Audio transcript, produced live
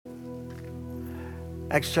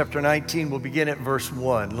Acts chapter 19, we'll begin at verse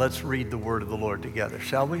 1. Let's read the word of the Lord together,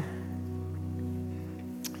 shall we?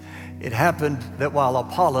 It happened that while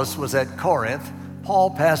Apollos was at Corinth, Paul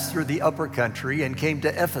passed through the upper country and came to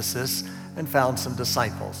Ephesus and found some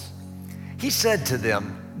disciples. He said to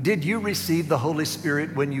them, "Did you receive the Holy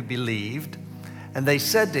Spirit when you believed?" And they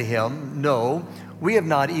said to him, "No, we have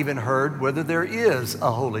not even heard whether there is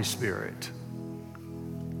a Holy Spirit."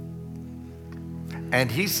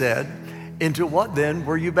 And he said, "Into what then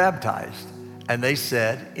were you baptized?" And they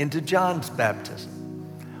said, "Into John's baptism."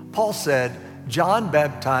 Paul said, "John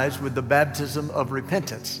baptized with the baptism of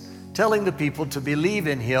repentance, telling the people to believe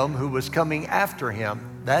in him who was coming after him,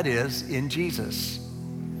 that is, in Jesus."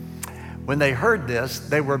 When they heard this,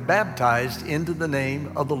 they were baptized into the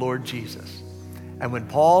name of the Lord Jesus. And when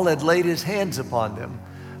Paul had laid his hands upon them,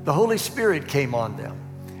 the Holy Spirit came on them,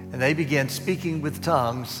 and they began speaking with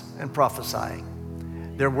tongues and prophesying.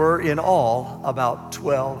 There were in all about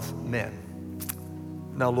 12 men.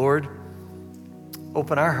 Now, Lord,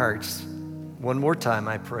 open our hearts one more time,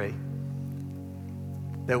 I pray,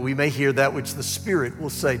 that we may hear that which the Spirit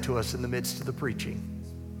will say to us in the midst of the preaching.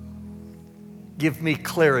 Give me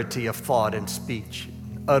clarity of thought and speech,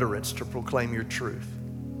 utterance to proclaim your truth.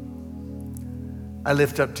 I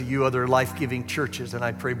lift up to you other life-giving churches, and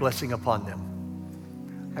I pray blessing upon them.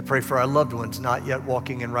 I pray for our loved ones not yet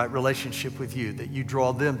walking in right relationship with you, that you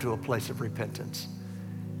draw them to a place of repentance.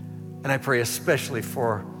 And I pray especially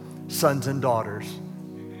for sons and daughters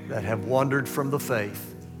that have wandered from the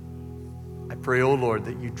faith. I pray, oh Lord,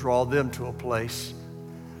 that you draw them to a place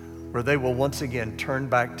where they will once again turn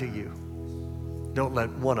back to you. Don't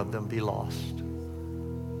let one of them be lost.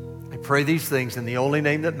 I pray these things in the only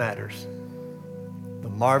name that matters, the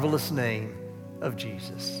marvelous name of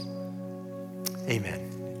Jesus. Amen.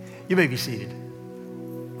 You may be seated.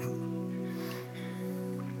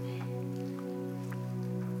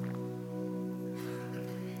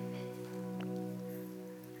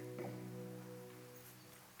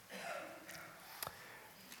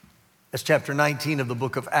 As chapter 19 of the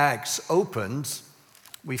book of Acts opens,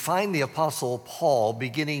 we find the Apostle Paul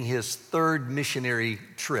beginning his third missionary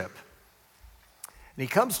trip. And he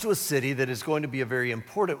comes to a city that is going to be a very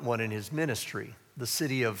important one in his ministry, the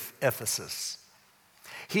city of Ephesus.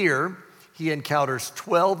 Here, he encounters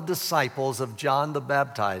 12 disciples of John the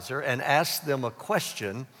Baptizer and asks them a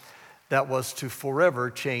question that was to forever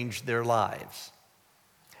change their lives.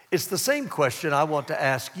 It's the same question I want to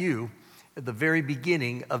ask you at the very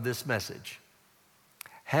beginning of this message.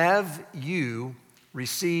 Have you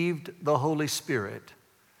received the Holy Spirit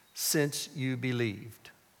since you believed?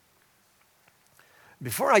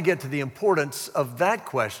 Before I get to the importance of that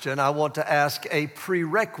question, I want to ask a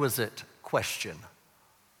prerequisite question.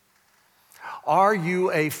 Are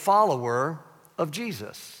you a follower of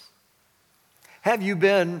Jesus? Have you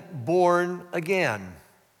been born again?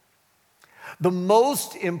 The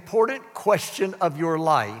most important question of your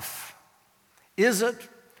life isn't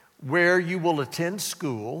where you will attend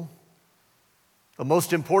school. The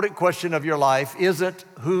most important question of your life isn't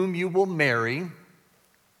whom you will marry.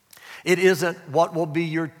 It isn't what will be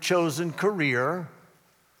your chosen career.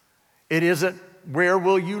 It isn't where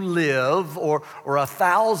will you live or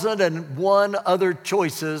 1,001 other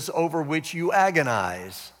choices over which you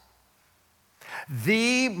agonize.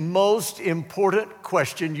 The most important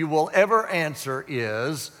question you will ever answer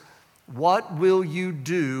is, what will you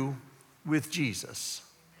do with Jesus?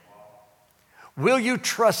 Will you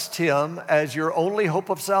trust him as your only hope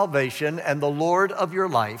of salvation and the Lord of your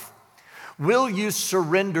life? Will you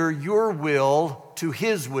surrender your will to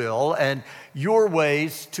his will and your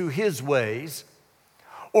ways to his ways?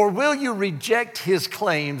 Or will you reject his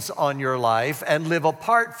claims on your life and live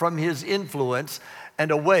apart from his influence and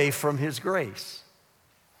away from his grace?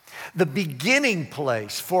 The beginning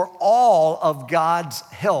place for all of God's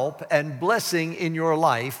help and blessing in your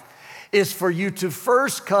life is for you to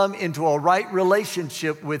first come into a right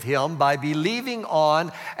relationship with him by believing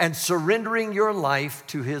on and surrendering your life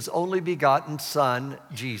to his only begotten Son,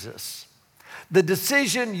 Jesus. The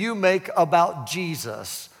decision you make about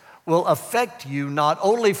Jesus will affect you not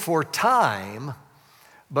only for time,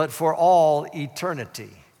 but for all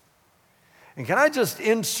eternity. And can I just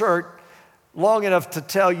insert long enough to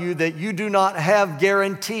tell you that you do not have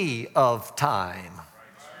guarantee of time.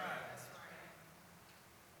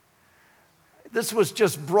 This was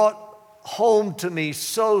just brought home to me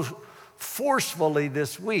so forcefully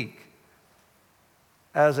this week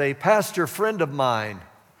as a pastor friend of mine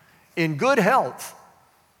in good health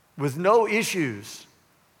with no issues,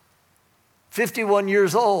 51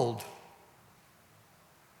 years old,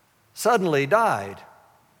 suddenly died,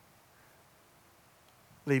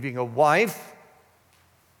 leaving a wife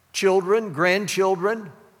children,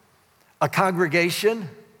 grandchildren, a congregation.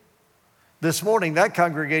 This morning, that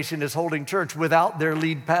congregation is holding church without their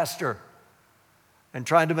lead pastor and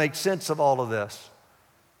trying to make sense of all of this.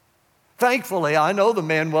 Thankfully, I know the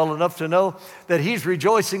man well enough to know that he's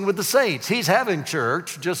rejoicing with the saints. He's having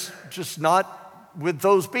church, just not with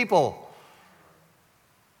those people.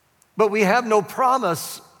 But we have no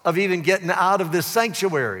promise of even getting out of this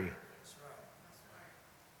sanctuary.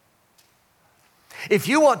 If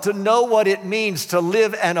you want to know what it means to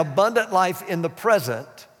live an abundant life in the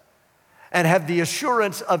present and have the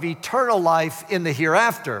assurance of eternal life in the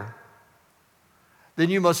hereafter,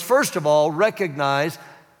 then you must first of all recognize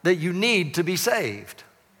that you need to be saved.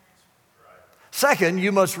 Second,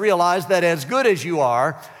 you must realize that as good as you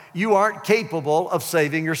aren't capable of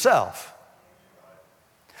saving yourself.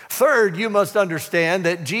 Third, you must understand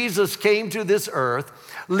that Jesus came to this earth,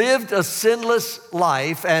 lived a sinless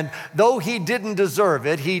life, and though he didn't deserve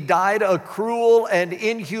it, he died a cruel and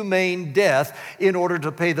inhumane death in order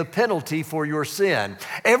to pay the penalty for your sin.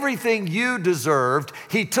 Everything you deserved,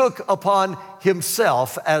 he took upon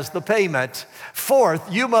himself as the payment.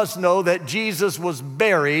 Fourth, you must know that Jesus was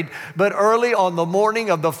buried, but early on the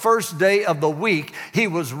morning of the first day of the week, he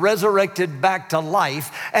was resurrected back to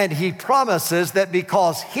life, and he promises that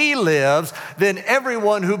because he lives, then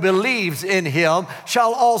everyone who believes in him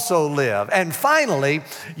shall also live. And finally,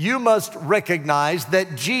 you must recognize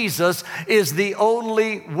that Jesus is the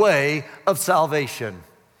only way of salvation.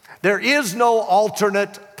 There is no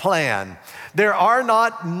alternate plan. There are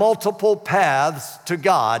not multiple paths to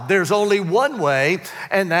God. There's only one way,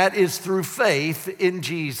 and that is through faith in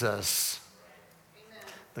Jesus. Amen.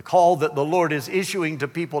 The call that the Lord is issuing to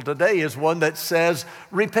people today is one that says,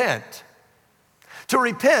 repent. To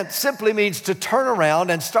repent simply means to turn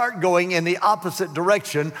around and start going in the opposite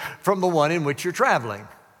direction from the one in which you're traveling.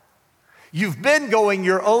 You've been going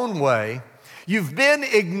your own way. You've been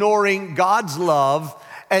ignoring God's love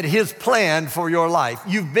and his plan for your life.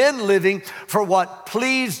 You've been living for what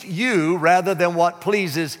pleased you rather than what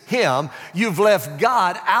pleases him. You've left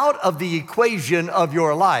God out of the equation of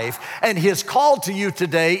your life, and his call to you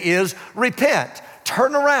today is repent.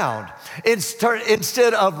 Turn around.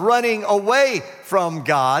 Instead of running away from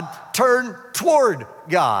God, turn toward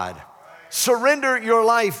God. Surrender your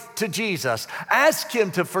life to Jesus. Ask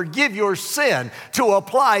him to forgive your sin, to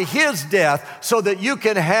apply his death so that you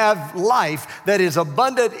can have life that is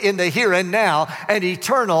abundant in the here and now and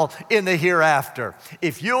eternal in the hereafter.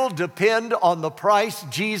 If you'll depend on the price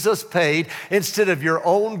Jesus paid instead of your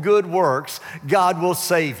own good works, God will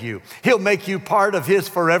save you. He'll make you part of his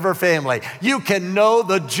forever family. You can know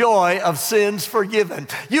the joy of sins forgiven.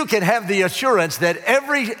 You can have the assurance that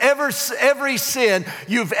every sin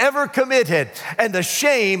you've ever committed and the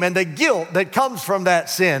shame and the guilt that comes from that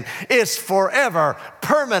sin is forever,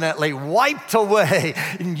 permanently wiped away.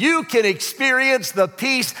 And you can experience the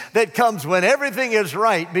peace that comes when everything is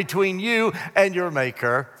right between you and your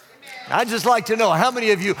Maker. I'd just like to know how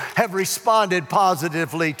many of you have responded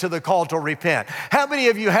positively to the call to repent? How many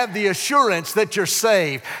of you have the assurance that you're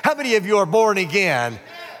saved? How many of you are born again?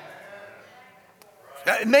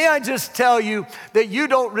 May I just tell you that you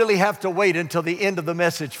don't really have to wait until the end of the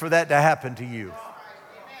message for that to happen to you.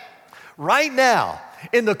 Right now,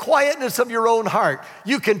 in the quietness of your own heart,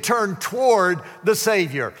 you can turn toward the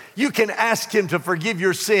Savior. You can ask him to forgive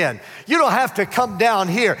your sin. You don't have to come down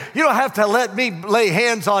here. You don't have to let me lay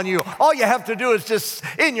hands on you. All you have to do is just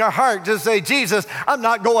in your heart just say, Jesus, I'm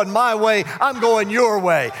not going my way, I'm going your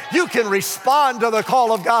way. You can respond to the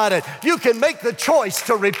call of God, and you can make the choice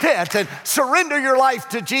to repent and surrender your life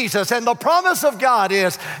to Jesus. And the promise of God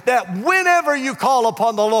is that whenever you call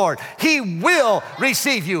upon the Lord, he will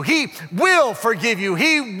receive you. He will forgive you.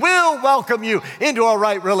 He will welcome you into a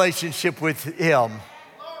right relationship with him.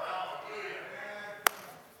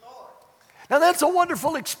 Now that's a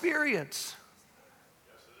wonderful experience.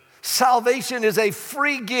 Salvation is a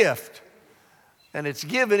free gift, and it's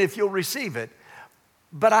given if you'll receive it.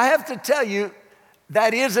 But I have to tell you,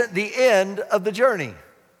 that isn't the end of the journey.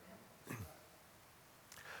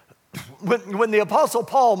 When the Apostle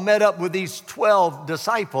Paul met up with these 12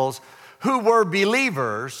 disciples who were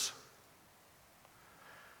believers,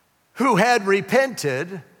 who had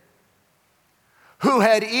repented, who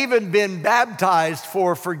had even been baptized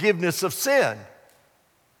for forgiveness of sin,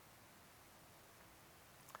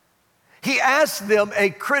 he asked them a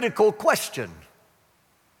critical question.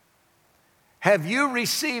 Have you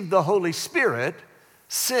received the Holy Spirit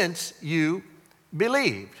since you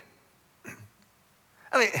believed?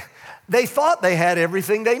 I mean, they thought they had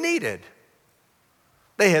everything they needed.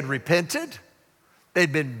 They had repented.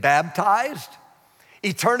 They'd been baptized.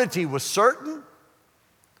 Eternity was certain.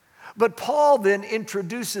 But Paul then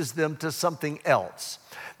introduces them to something else.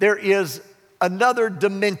 There is another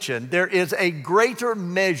dimension. There is a greater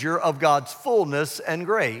measure of God's fullness and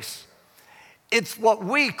grace. It's what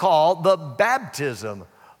we call the baptism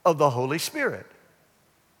of the Holy Spirit.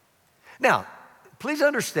 Now, please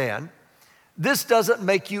understand, this doesn't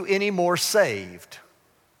make you any more saved.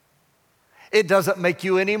 It doesn't make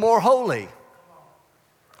you any more holy.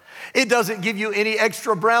 It doesn't give you any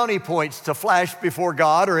extra brownie points to flash before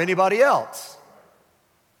God or anybody else.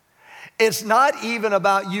 It's not even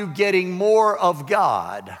about you getting more of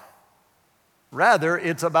God. Rather,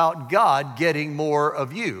 it's about God getting more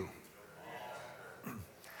of you.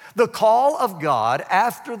 The call of God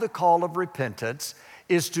after the call of repentance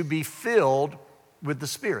is to be filled with the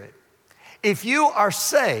Spirit. If you are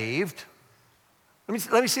saved,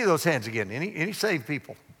 let me see those hands again. Any saved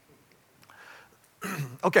people?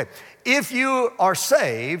 Okay, if you are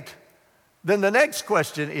saved, then the next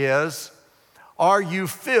question is, are you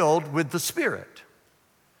filled with the Spirit?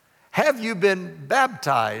 Have you been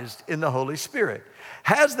baptized in the Holy Spirit?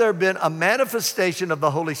 Has there been a manifestation of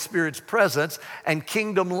the Holy Spirit's presence and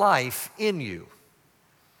kingdom life in you?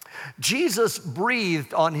 Jesus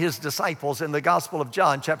breathed on his disciples in the Gospel of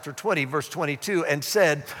John, chapter 20, verse 22, and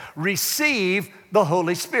said, receive the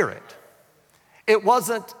Holy Spirit. It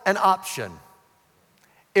wasn't an option.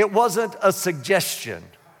 It wasn't a suggestion.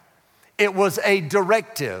 It was a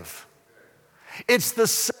directive. It's the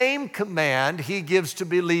same command he gives to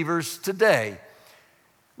believers today.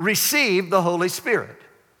 Receive the Holy Spirit.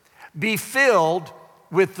 Be filled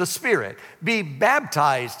with the Spirit. Be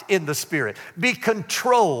baptized in the Spirit. Be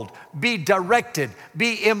controlled. Be directed.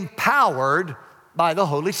 Be empowered by the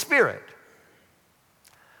Holy Spirit.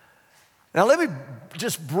 Now, let me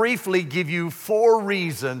just briefly give you 4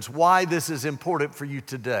 reasons why this is important for you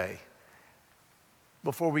today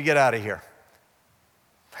before we get out of here.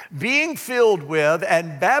 Being filled with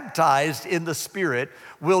and baptized in the Spirit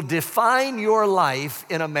will define your life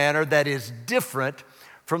in a manner that is different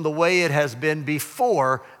from the way it has been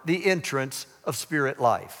before the entrance of Spirit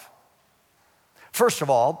life. First of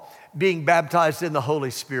all, being baptized in the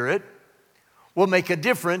Holy Spirit will make a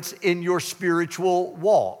difference in your spiritual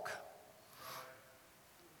walk.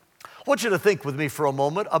 I want you to think with me for a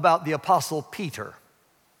moment about the Apostle Peter.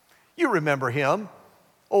 You remember him,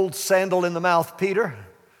 old sandal in the mouth Peter.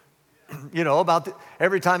 You know,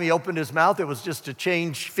 every time he opened his mouth, it was just to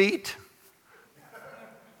change feet.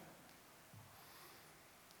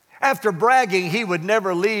 After bragging he would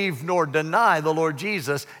never leave nor deny the Lord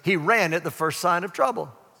Jesus, he ran at the first sign of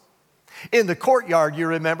trouble. In the courtyard, you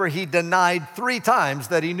remember, he denied 3 times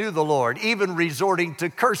that he knew the Lord, even resorting to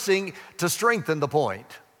cursing to strengthen the point.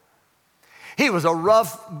 He was a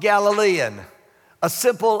rough Galilean, a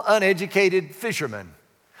simple, uneducated fisherman.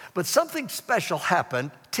 But something special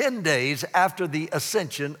happened 10 days after the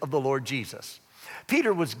ascension of the Lord Jesus.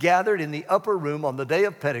 Peter was gathered in the upper room on the day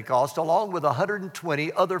of Pentecost along with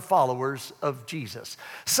 120 other followers of Jesus.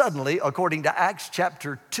 Suddenly, according to Acts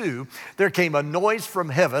chapter 2, there came a noise from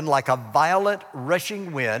heaven like a violent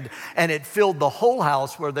rushing wind, and it filled the whole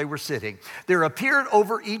house where they were sitting. There appeared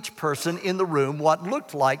over each person in the room what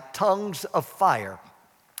looked like tongues of fire.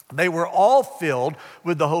 They were all filled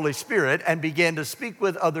with the Holy Spirit and began to speak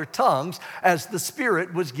with other tongues as the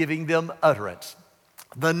Spirit was giving them utterance.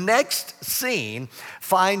 The next scene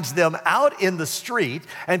finds them out in the street,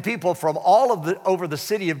 and people from over the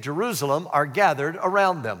city of Jerusalem are gathered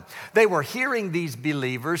around them. They were hearing these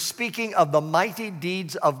believers speaking of the mighty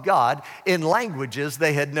deeds of God in languages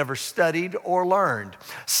they had never studied or learned.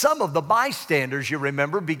 Some of the bystanders, you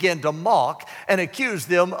remember, began to mock and accuse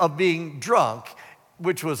them of being drunk,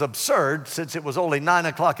 which was absurd since it was only 9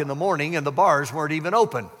 o'clock in the morning and the bars weren't even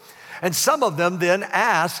open. And some of them then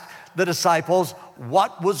asked the disciples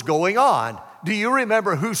what was going on. Do you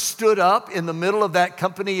remember who stood up in the middle of that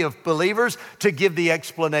company of believers to give the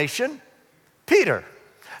explanation? Peter.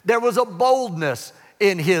 There was a boldness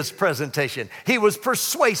in his presentation. He was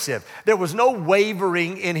persuasive. There was no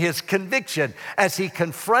wavering in his conviction as he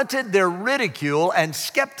confronted their ridicule and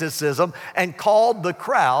skepticism and called the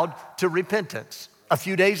crowd to repentance. A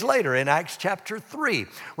few days later in Acts chapter 3,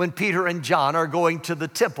 when Peter and John are going to the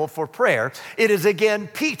temple for prayer, it is again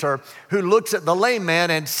Peter who looks at the lame man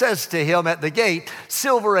and says to him at the gate,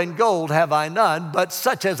 "Silver and gold have I none, but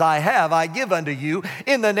such as I have I give unto you.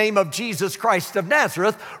 In the name of Jesus Christ of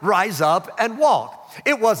Nazareth, rise up and walk."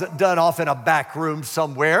 It wasn't done off in a back room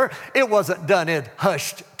somewhere. It wasn't done in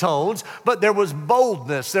hushed tones, but there was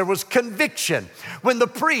boldness, there was conviction. When the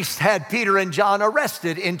priest had Peter and John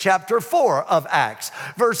arrested in chapter 4 of Acts,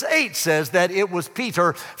 verse 8 says that it was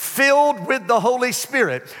Peter filled with the Holy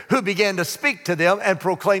Spirit who began to speak to them and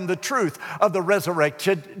proclaim the truth of the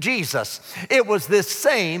resurrected Jesus. It was this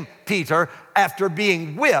same Peter, after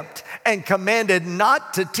being whipped and commanded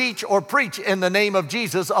not to teach or preach in the name of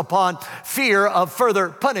Jesus upon fear of further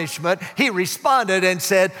punishment, he responded and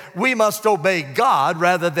said, we must obey God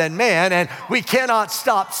rather than man, and we cannot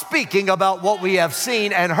stop speaking about what we have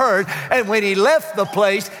seen and heard. And when he left the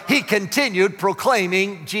place, he continued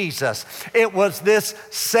proclaiming Jesus. It was this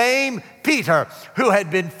same Peter who had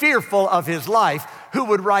been fearful of his life who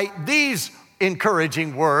would write these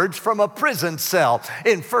encouraging words from a prison cell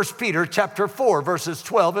in 1 Peter chapter 4, verses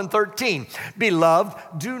 12 and 13. Beloved,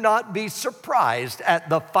 do not be surprised at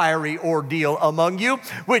the fiery ordeal among you,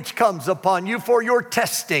 which comes upon you for your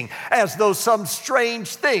testing, as though some strange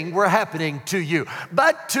thing were happening to you.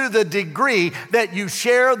 But to the degree that you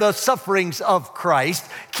share the sufferings of Christ,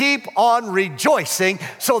 keep on rejoicing,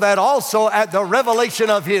 so that also at the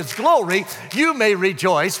revelation of his glory, you may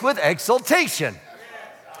rejoice with exultation.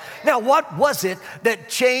 Now, what was it that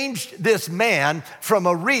changed this man from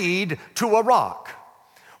a reed to a rock?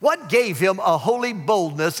 What gave him a holy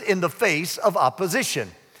boldness in the face of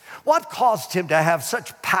opposition? What caused him to have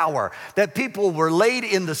such power that people were laid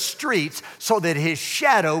in the streets so that his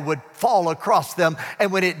shadow would fall across them,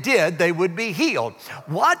 and when it did, they would be healed?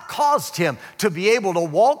 What caused him to be able to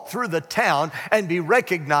walk through the town and be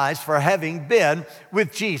recognized for having been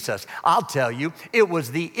with Jesus? I'll tell you, it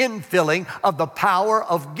was the infilling of the power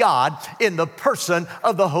of God in the person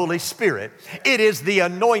of the Holy Spirit. It is the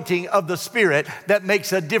anointing of the Spirit that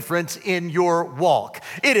makes a difference in your walk.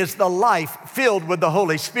 It is the life filled with the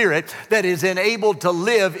Holy Spirit that is enabled to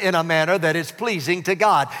live in a manner that is pleasing to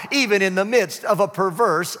God, even in the midst of a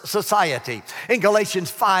perverse society. In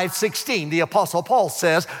Galatians 5:16, the Apostle Paul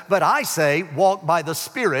says, but I say, walk by the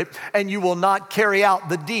Spirit, and you will not carry out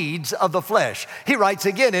the deeds of the flesh. He writes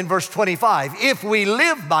again in verse 25, if we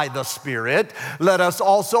live by the Spirit, let us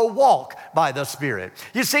also walk by the Spirit.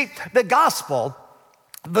 You see, the gospel,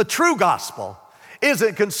 the true gospel,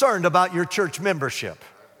 isn't concerned about your church membership.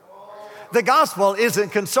 The gospel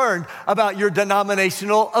isn't concerned about your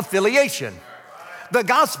denominational affiliation. The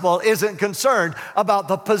gospel isn't concerned about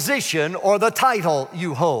the position or the title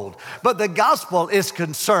you hold, but the gospel is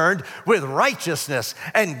concerned with righteousness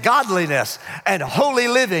and godliness and holy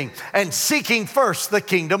living and seeking first the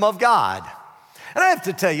kingdom of God. And I have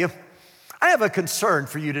to tell you, I have a concern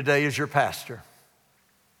for you today as your pastor.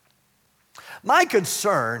 My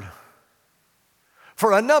concern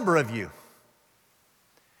for a number of you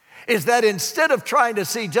is that instead of trying to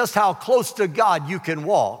see just how close to God you can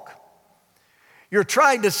walk, you're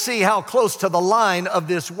trying to see how close to the line of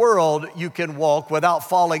this world you can walk without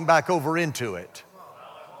falling back over into it.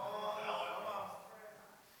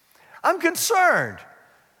 I'm concerned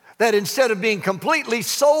that instead of being completely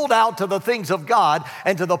sold out to the things of God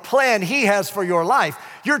and to the plan He has for your life,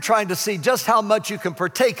 you're trying to see just how much you can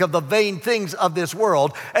partake of the vain things of this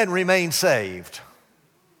world and remain saved.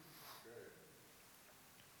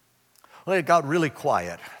 Well, it got really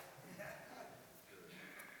quiet.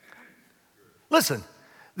 Listen,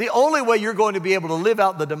 the only way you're going to be able to live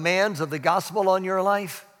out the demands of the gospel on your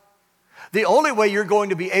life, the only way you're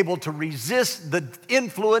going to be able to resist the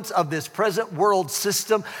influence of this present world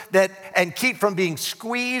system and keep from being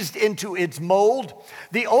squeezed into its mold,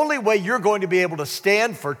 the only way you're going to be able to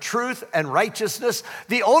stand for truth and righteousness,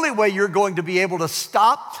 the only way you're going to be able to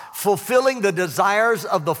stop fulfilling the desires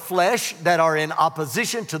of the flesh that are in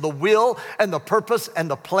opposition to the will and the purpose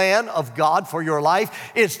and the plan of God for your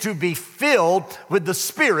life is to be filled with the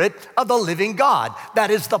Spirit of the living God.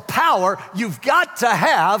 That is the power you've got to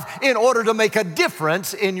have in order to make a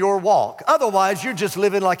difference in your walk. Otherwise, you're just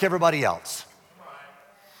living like everybody else.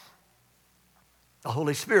 The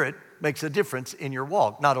Holy Spirit makes a difference in your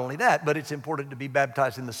walk. Not only that, but it's important to be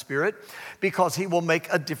baptized in the Spirit because He will make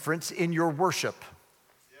a difference in your worship.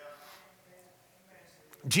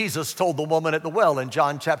 Jesus told the woman at the well in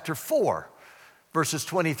John chapter 4, verses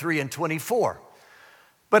 23 and 24.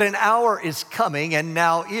 But an hour is coming, and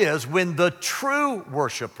now is, when the true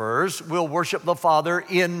worshipers will worship the Father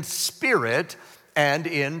in spirit and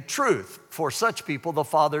in truth. For such people, the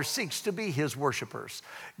Father seeks to be His worshipers.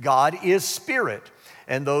 God is spirit,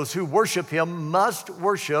 and those who worship Him must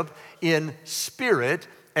worship in spirit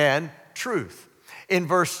and truth. In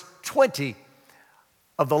verse 20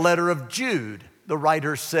 of the letter of Jude, the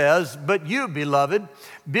writer says, but you, beloved,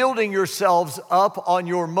 building yourselves up on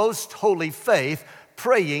your most holy faith,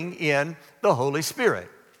 praying in the Holy Spirit.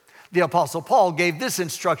 The Apostle Paul gave this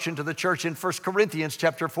instruction to the church in 1 Corinthians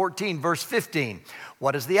chapter 14, verse 15.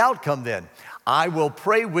 What is the outcome then? I will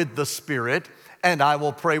pray with the Spirit, and I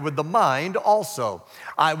will pray with the mind also.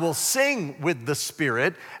 I will sing with the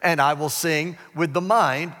Spirit, and I will sing with the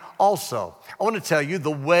mind also. I want to tell you, the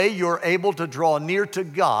way you're able to draw near to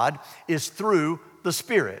God is through the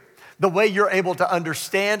Spirit. The way you're able to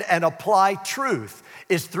understand and apply truth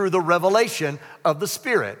is through the revelation of the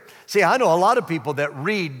Spirit. See, I know a lot of people that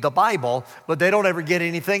read the Bible, but they don't ever get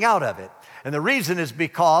anything out of it. And the reason is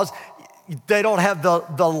because they don't have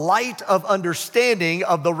the light of understanding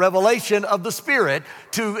of the revelation of the Spirit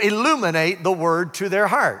to illuminate the Word to their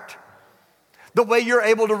heart. The way you're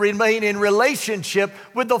able to remain in relationship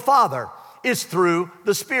with the Father is through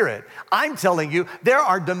the Spirit. I'm telling you, there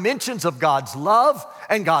are dimensions of God's love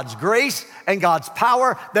and God's grace and God's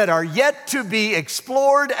power that are yet to be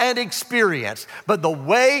explored and experienced. But the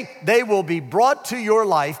way they will be brought to your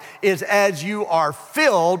life is as you are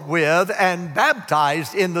filled with and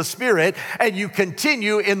baptized in the Spirit and you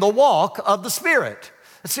continue in the walk of the Spirit.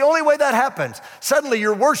 It's the only way that happens. Suddenly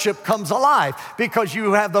your worship comes alive because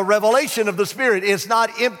you have the revelation of the Spirit. It's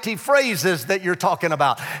not empty phrases that you're talking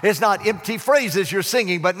about. It's not empty phrases you're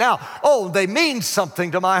singing, but now, they mean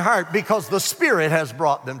something to my heart because the Spirit has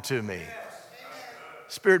brought them to me.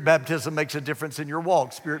 Spirit baptism makes a difference in your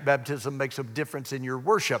walk. Spirit baptism makes a difference in your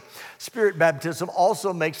worship. Spirit baptism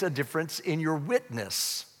also makes a difference in your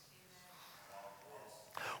witness.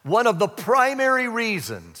 One of the primary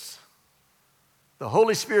reasons the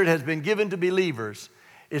Holy Spirit has been given to believers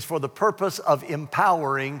is for the purpose of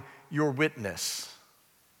empowering your witness.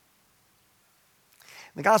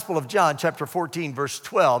 In the Gospel of John, chapter 14, verse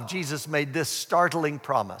 12, Jesus made this startling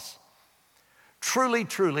promise. Truly,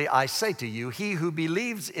 truly, I say to you, he who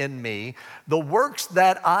believes in me, the works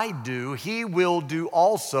that I do, he will do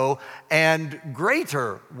also, and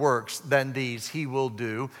greater works than these he will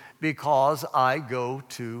do, because I go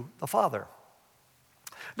to the Father.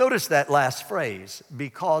 Notice that last phrase,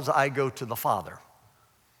 because I go to the Father.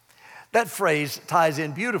 That phrase ties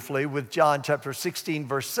in beautifully with John chapter 16,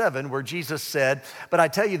 verse 7, where Jesus said, but I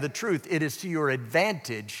tell you the truth, it is to your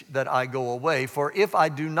advantage that I go away. For if I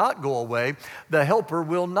do not go away, the Helper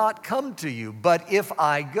will not come to you. But if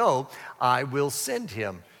I go, I will send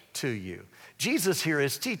him to you. Jesus here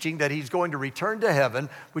is teaching that he's going to return to heaven,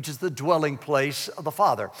 which is the dwelling place of the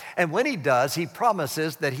Father. And when he does, he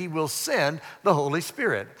promises that he will send the Holy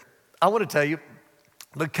Spirit. I want to tell you,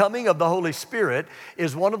 the coming of the Holy Spirit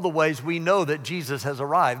is one of the ways we know that Jesus has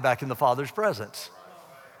arrived back in the Father's presence.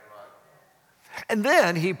 And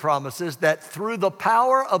then he promises that through the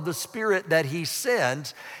power of the Spirit that he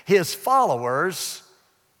sends, his followers,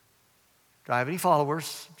 do I have any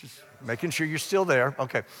followers? Just making sure you're still there.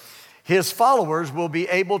 Okay. His followers will be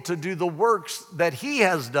able to do the works that he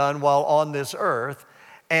has done while on this earth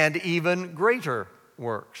and even greater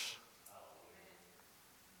works.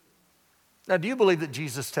 Now, do you believe that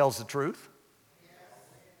Jesus tells the truth?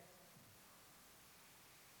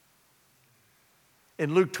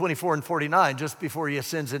 In Luke 24 and 49, just before he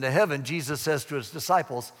ascends into heaven, Jesus says to his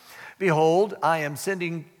disciples, behold, I am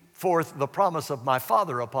sending forth the promise of my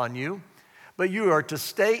Father upon you, but you are to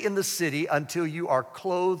stay in the city until you are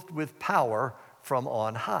clothed with power from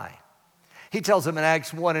on high. He tells them in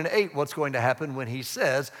Acts 1 and 8 what's going to happen when he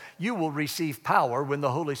says, you will receive power when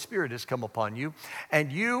the Holy Spirit has come upon you,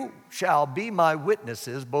 and you shall be my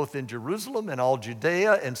witnesses both in Jerusalem and all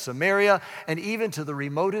Judea and Samaria and even to the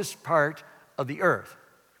remotest part of the earth.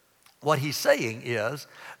 What he's saying is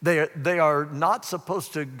they are not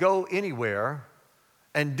supposed to go anywhere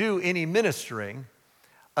and do any ministering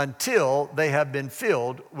until they have been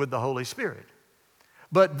filled with the Holy Spirit.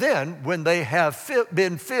 But then, when they have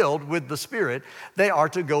been filled with the Spirit, they are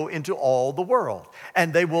to go into all the world.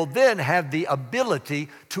 And they will then have the ability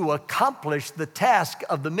to accomplish the task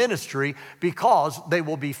of the ministry because they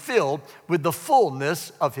will be filled with the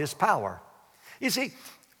fullness of his power. You see,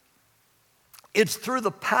 it's through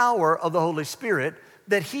the power of the Holy Spirit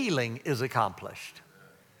that healing is accomplished.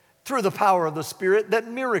 Through the power of the Spirit that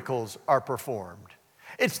miracles are performed.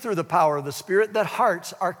 It's through the power of the Spirit that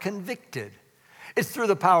hearts are convicted. It's through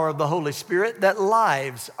the power of the Holy Spirit that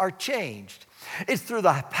lives are changed. It's through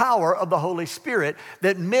the power of the Holy Spirit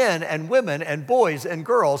that men and women and boys and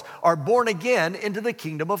girls are born again into the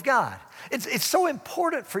kingdom of God. It's so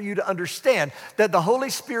important for you to understand that the Holy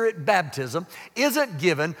Spirit baptism isn't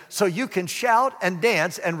given so you can shout and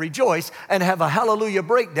dance and rejoice and have a hallelujah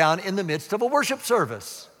breakdown in the midst of a worship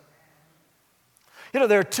service. You know,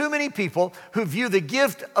 there are too many people who view the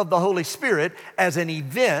gift of the Holy Spirit as an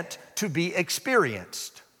event to be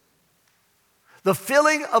experienced. The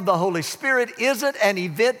filling of the Holy Spirit isn't an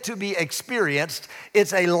event to be experienced,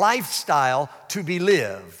 it's a lifestyle to be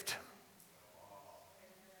lived.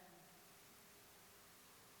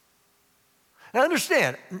 Now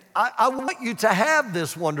understand, I want you to have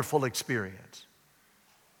this wonderful experience.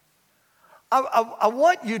 I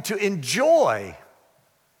want you to enjoy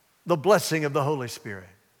the blessing of the Holy Spirit.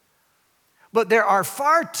 But there are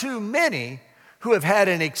far too many who have had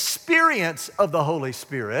an experience of the Holy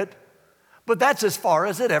Spirit, but that's as far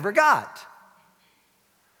as it ever got.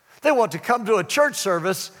 They want to come to a church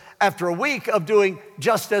service after a week of doing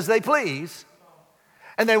just as they please,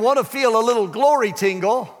 and they want to feel a little glory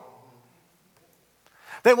tingle.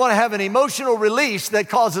 They want to have an emotional release that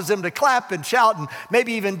causes them to clap and shout and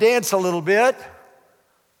maybe even dance a little bit.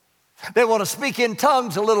 They want to speak in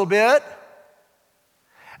tongues a little bit,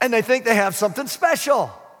 and they think they have something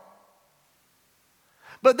special.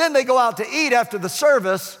 But then they go out to eat after the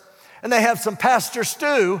service, and they have some pastor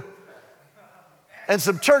stew and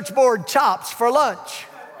some church board chops for lunch.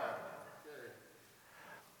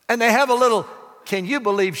 And they have a little, can you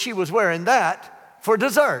believe she was wearing that, for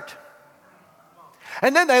dessert.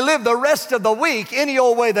 And then they live the rest of the week any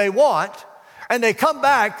old way they want, and they come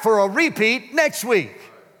back for a repeat next week.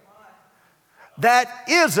 That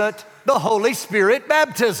isn't the Holy Spirit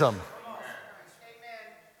baptism.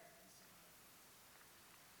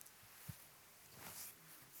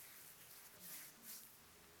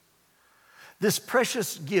 This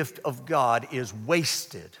precious gift of God is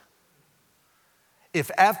wasted if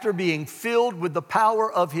after being filled with the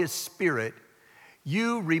power of His Spirit,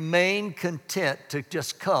 you remain content to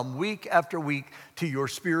just come week after week to your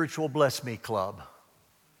spiritual bless me club.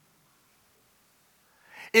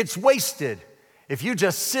 It's wasted if you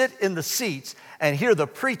just sit in the seats and hear the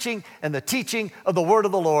preaching and the teaching of the word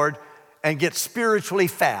of the Lord and get spiritually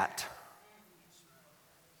fat.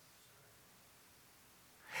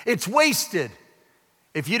 It's wasted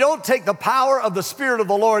if you don't take the power of the Spirit of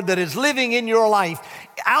the Lord that is living in your life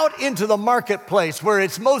out into the marketplace where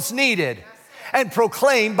it's most needed and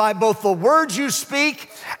proclaim by both the words you speak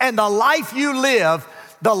and the life you live,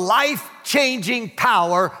 the life-changing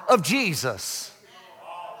power of Jesus.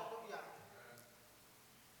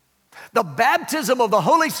 The baptism of the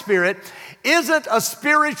Holy Spirit isn't a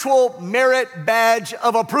spiritual merit badge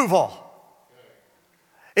of approval.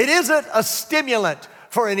 It isn't a stimulant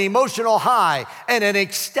for an emotional high and an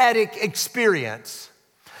ecstatic experience.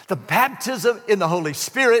 The baptism in the Holy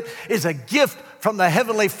Spirit is a gift from the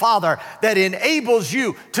Heavenly Father that enables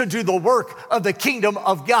you to do the work of the kingdom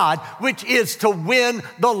of God, which is to win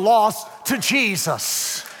the lost to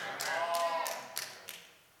Jesus.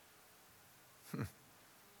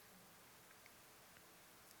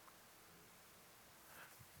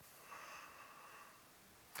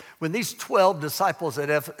 When these 12 disciples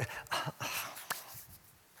at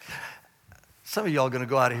some of y'all are going to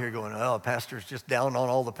go out of here going, oh, pastor's just down on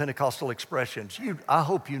all the Pentecostal expressions. I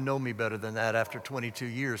hope you know me better than that after 22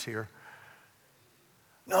 years here.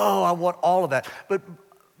 No, I want all of that. But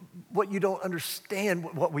what you don't understand,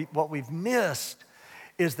 what we've missed,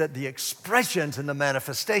 is that the expressions and the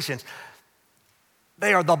manifestations,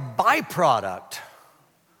 they are the byproduct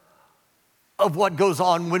of what goes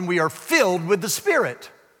on when we are filled with the Spirit.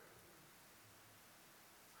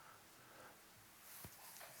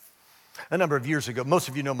 A number of years ago, most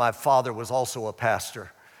of you know my father was also a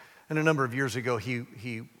pastor. And a number of years ago,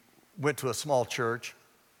 he went to a small church.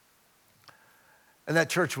 And that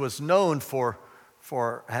church was known for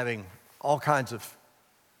having all kinds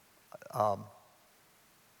of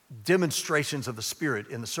demonstrations of the Spirit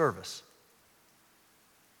in the service.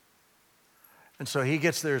 And so he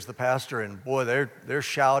gets there as the pastor, and boy, they're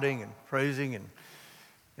shouting and praising and,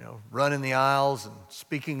 running the aisles and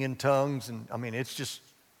speaking in tongues. And I mean, it's just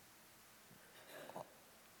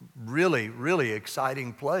really, really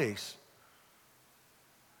exciting place.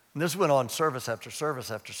 And this went on service after service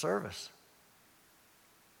after service.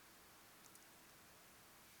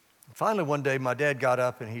 And finally, one day, my dad got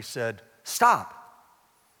up and he said, stop.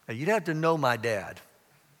 Now, you'd have to know my dad.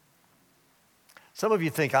 Some of you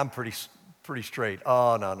think I'm pretty straight.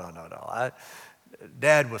 Oh, no.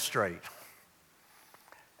 Dad was straight.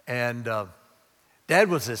 And Dad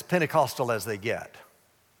was as Pentecostal as they get.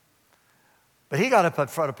 But he got up in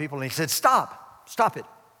front of people and he said, stop it.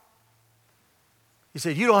 He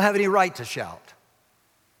said, you don't have any right to shout.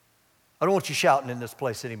 I don't want you shouting in this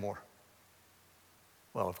place anymore.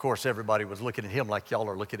 Well, of course, everybody was looking at him like y'all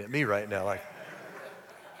are looking at me right now.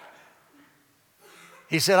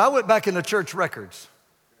 He said, I went back in the church records.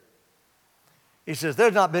 He says,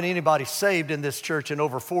 there's not been anybody saved in this church in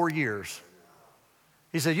over 4 years.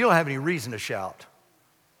 He said, you don't have any reason to shout.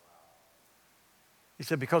 He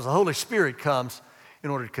said, because the Holy Spirit comes in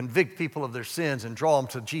order to convict people of their sins and draw them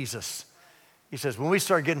to Jesus. He says, when we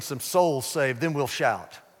start getting some souls saved, then we'll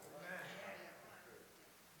shout.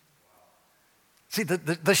 See,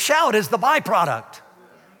 the shout is the byproduct.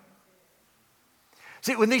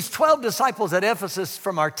 See, when these 12 disciples at Ephesus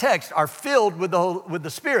from our text are filled with the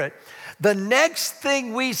Spirit, the next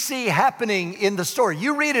thing we see happening in the story,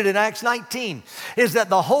 you read it in Acts 19, is that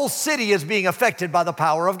the whole city is being affected by the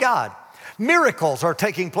power of God. Miracles are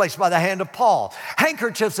taking place by the hand of Paul.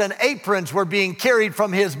 Handkerchiefs and aprons were being carried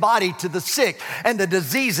from his body to the sick, and the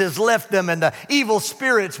diseases left them, and the evil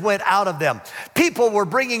spirits went out of them. People were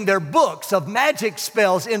bringing their books of magic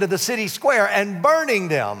spells into the city square and burning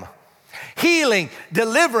them. Healing,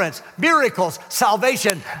 deliverance, miracles,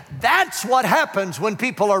 salvation. That's what happens when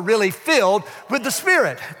people are really filled with the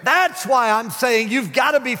Spirit. That's why I'm saying you've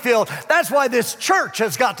got to be filled. That's why this church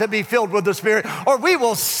has got to be filled with the Spirit, or we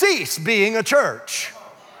will cease being a church.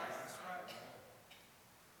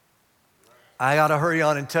 I got to hurry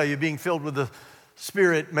on and tell you, being filled with the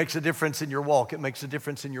Spirit makes a difference in your walk. It makes a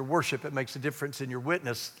difference in your worship. It makes a difference in your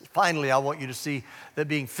witness. Finally, I want you to see that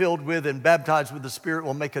being filled with and baptized with the Spirit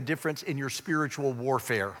will make a difference in your spiritual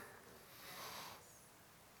warfare.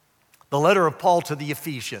 The letter of Paul to the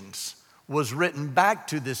Ephesians was written back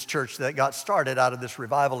to this church that got started out of this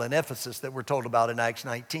revival in Ephesus that we're told about in Acts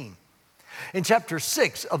 19. In chapter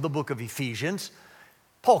 6 of the book of Ephesians,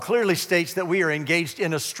 Paul clearly states that we are engaged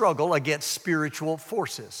in a struggle against spiritual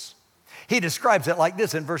forces. He describes it like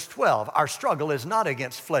this in verse 12. Our struggle is not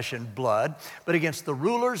against flesh and blood, but against the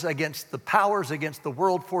rulers, against the powers, against the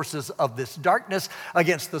world forces of this darkness,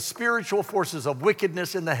 against the spiritual forces of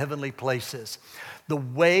wickedness in the heavenly places. The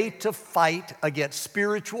way to fight against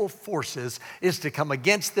spiritual forces is to come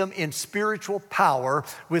against them in spiritual power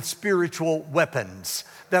with spiritual weapons.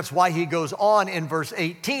 That's why he goes on in verse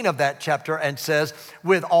 18 of that chapter and says,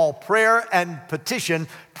 with all prayer and petition,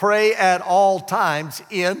 pray at all times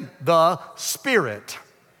in the Spirit.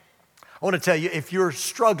 I want to tell you, if you're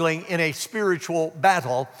struggling in a spiritual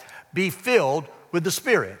battle, be filled with the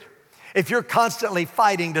Spirit. If you're constantly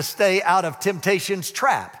fighting to stay out of temptation's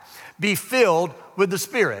trap, be filled with the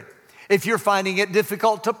Spirit. If you're finding it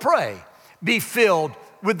difficult to pray, be filled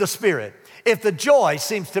with the Spirit. If the joy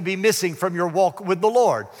seems to be missing from your walk with the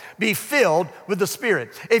Lord, be filled with the Spirit.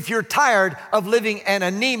 If you're tired of living an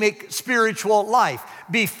anemic spiritual life,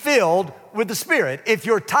 be filled with the Spirit. If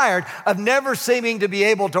you're tired of never seeming to be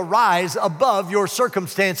able to rise above your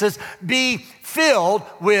circumstances, be filled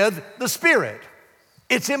with the Spirit.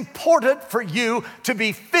 It's important for you to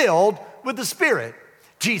be filled with the Spirit.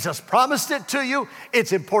 Jesus promised it to you.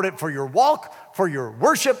 It's important for your walk, for your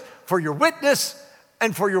worship, for your witness,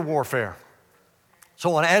 and for your warfare. So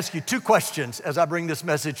I want to ask you two questions as I bring this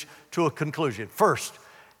message to a conclusion. First,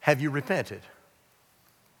 have you repented?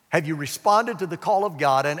 Have you responded to the call of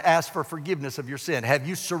God and asked for forgiveness of your sin? Have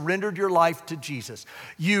you surrendered your life to Jesus?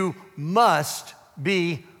 You must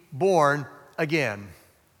be born again.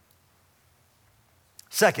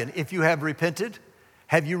 Second, if you have repented,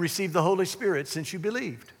 have you received the Holy Spirit since you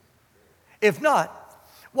believed? If not,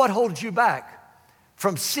 what holds you back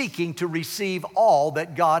from seeking to receive all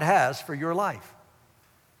that God has for your life?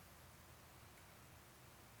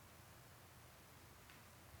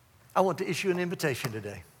 I want to issue an invitation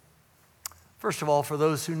today. First of all, for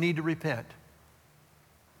those who need to repent,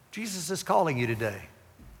 Jesus is calling you today.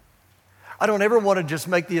 I don't ever want to just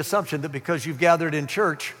make the assumption that because you've gathered in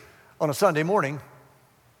church on a Sunday morning,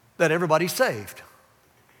 that everybody's saved.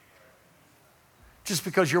 Just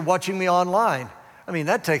because you're watching me online, I mean,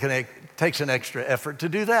 that takes an extra effort to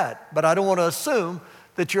do that. But I don't want to assume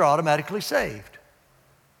that you're automatically saved.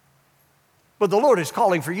 But the Lord is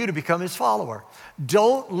calling for you to become His follower.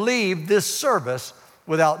 Don't leave this service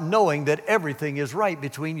without knowing that everything is right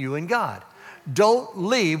between you and God. Don't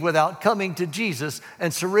leave without coming to Jesus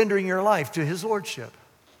and surrendering your life to His Lordship.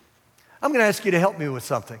 I'm going to ask you to help me with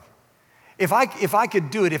something. If I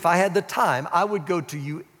could do it, if I had the time, I would go to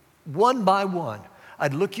you one by one.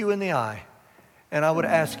 I'd look you in the eye and I would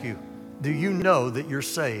ask you, do you know that you're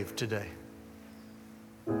saved today?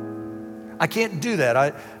 I can't do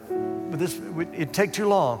that. It'd take too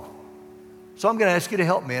long. So I'm going to ask you to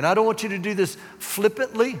help me. And I don't want you to do this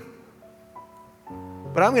flippantly,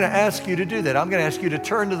 but I'm going to ask you to do that. I'm going to ask you to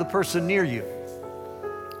turn to the person near you.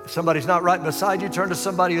 If somebody's not right beside you, turn to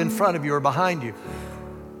somebody in front of you or behind you.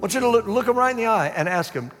 I want you to look them right in the eye and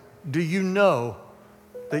ask them, do you know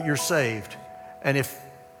that you're saved? And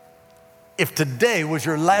if today was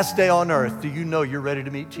your last day on earth, do you know you're ready to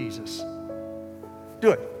meet Jesus? Do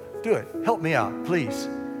it. Do it. Help me out, please.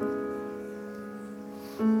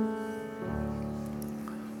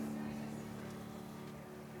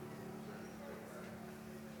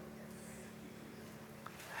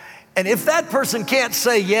 And if that person can't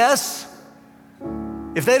say yes,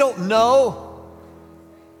 if they don't know,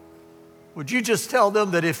 would you just tell them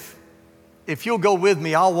that if you'll go with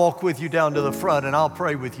me, I'll walk with you down to the front and I'll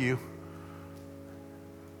pray with you?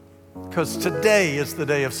 Because today is the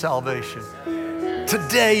day of salvation.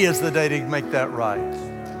 Today is the day to make that right.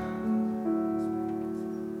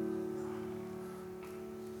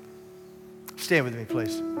 Stand with me,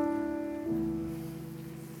 please.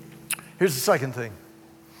 Here's the second thing.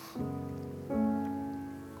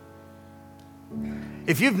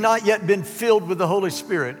 If you've not yet been filled with the Holy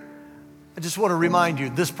Spirit, I just want to remind you,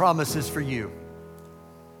 this promise is for you.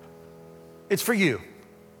 It's for you.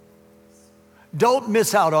 Don't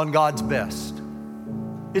miss out on God's best.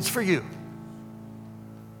 It's for you.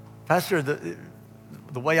 Pastor, the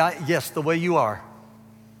way you are,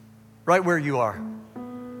 right where you are,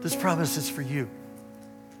 this promise is for you.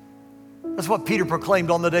 That's what Peter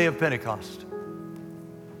proclaimed on the day of Pentecost.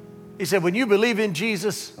 He said, when you believe in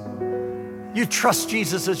Jesus, you trust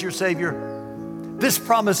Jesus as your Savior, this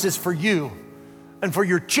promise is for you and for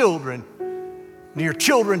your children and your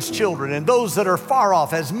children's children and those that are far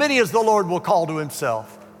off, as many as the Lord will call to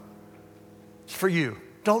himself. It's for you.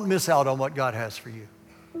 Don't miss out on what God has for you.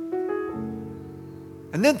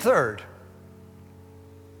 And then third,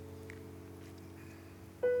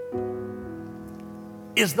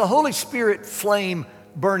 is the Holy Spirit flame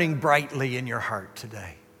burning brightly in your heart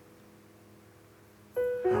today?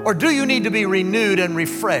 Or do you need to be renewed and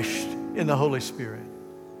refreshed in the Holy Spirit?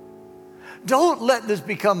 Don't let this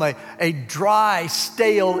become a dry,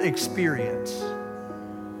 stale experience,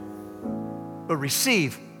 but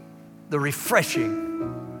receive the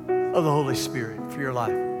refreshing of the Holy Spirit for your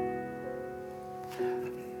life.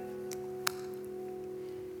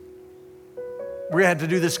 We're going to have to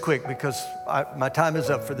do this quick because my time is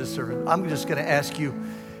up for this service. I'm just going to ask you,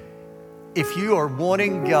 if you are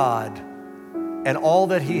wanting God and all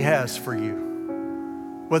that he has for you,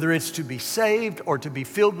 whether it's to be saved or to be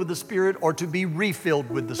filled with the Spirit or to be refilled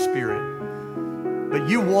with the Spirit, but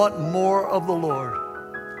you want more of the Lord,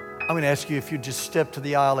 I'm going to ask you if you just step to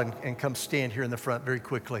the aisle and come stand here in the front very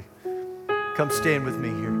quickly. Come stand with me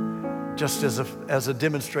here, just as a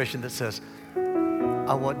demonstration that says,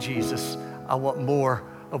 I want Jesus. I want more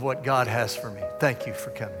of what God has for me. Thank you for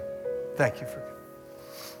coming. Thank you for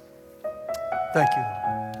coming. Thank you.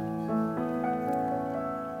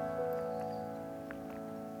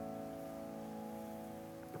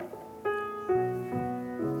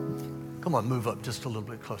 Come on, move up just a little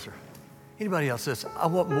bit closer. Anybody else says, I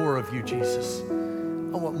want more of you, Jesus.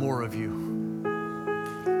 I want more of you.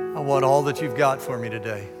 I want all that you've got for me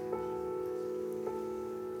today.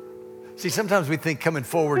 See, sometimes we think coming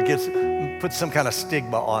forward puts some kind of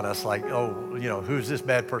stigma on us, like, oh, who's this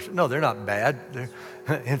bad person? No, they're not bad.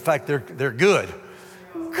 In fact, they're good,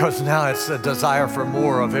 because now it's a desire for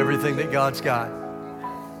more of everything that God's got.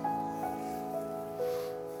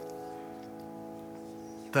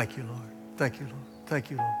 Thank you, Lord. Thank you, Lord. Thank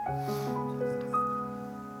you, Lord.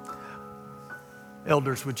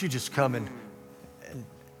 Elders, would you just come and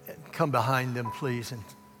come behind them, please, and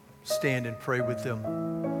stand and pray with them.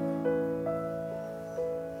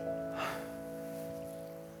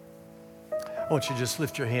 I want you to just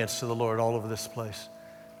lift your hands to the Lord all over this place.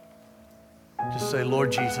 Just say, Lord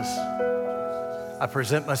Jesus, I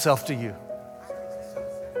present myself to you.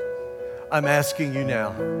 I'm asking you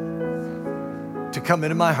now to come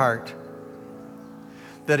into my heart,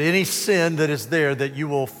 that any sin that is there, that you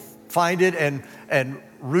will find it and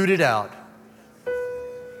root it out.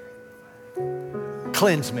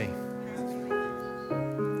 Cleanse me.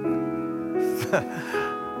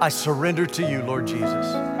 I surrender to you, Lord Jesus.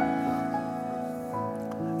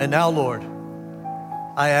 And now, Lord,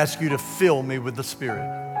 I ask you to fill me with the Spirit,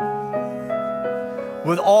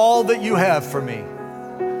 with all that you have for me,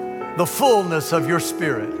 the fullness of your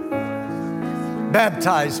Spirit.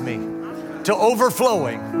 Baptize me to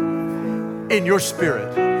overflowing in your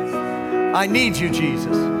Spirit. I need you,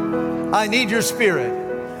 Jesus. I need your Spirit.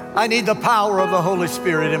 I need the power of the Holy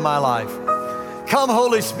Spirit in my life. Come,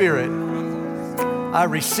 Holy Spirit. I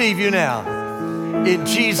receive you now in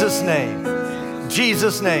Jesus' name.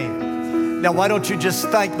 Jesus' name. Now, why don't you just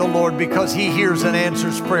thank the Lord, because he hears and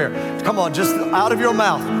answers prayer. Come on, just out of your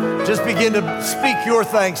mouth, just begin to speak your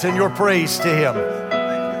thanks and your praise to him.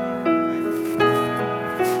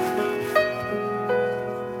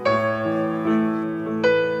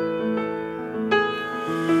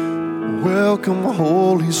 Welcome,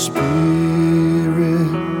 Holy Spirit.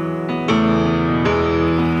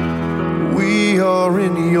 We are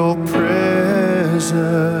in your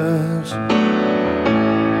presence.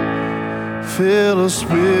 Fill us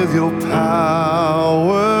with your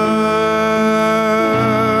power.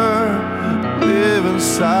 Live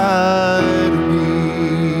inside of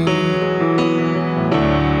me.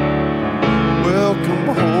 Welcome,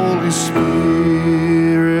 Holy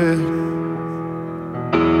Spirit.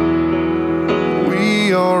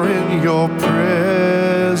 We are in your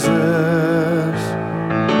presence.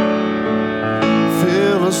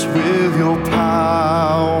 Fill us with your power.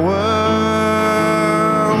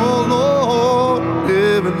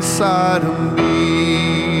 Inside of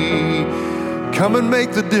me. Come and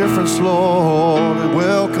make the difference, Lord.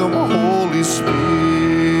 Welcome, Holy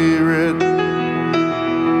Spirit.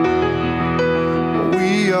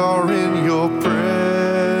 We are in your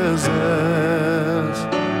presence.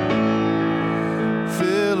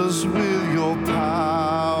 Fill us with your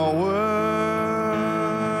power.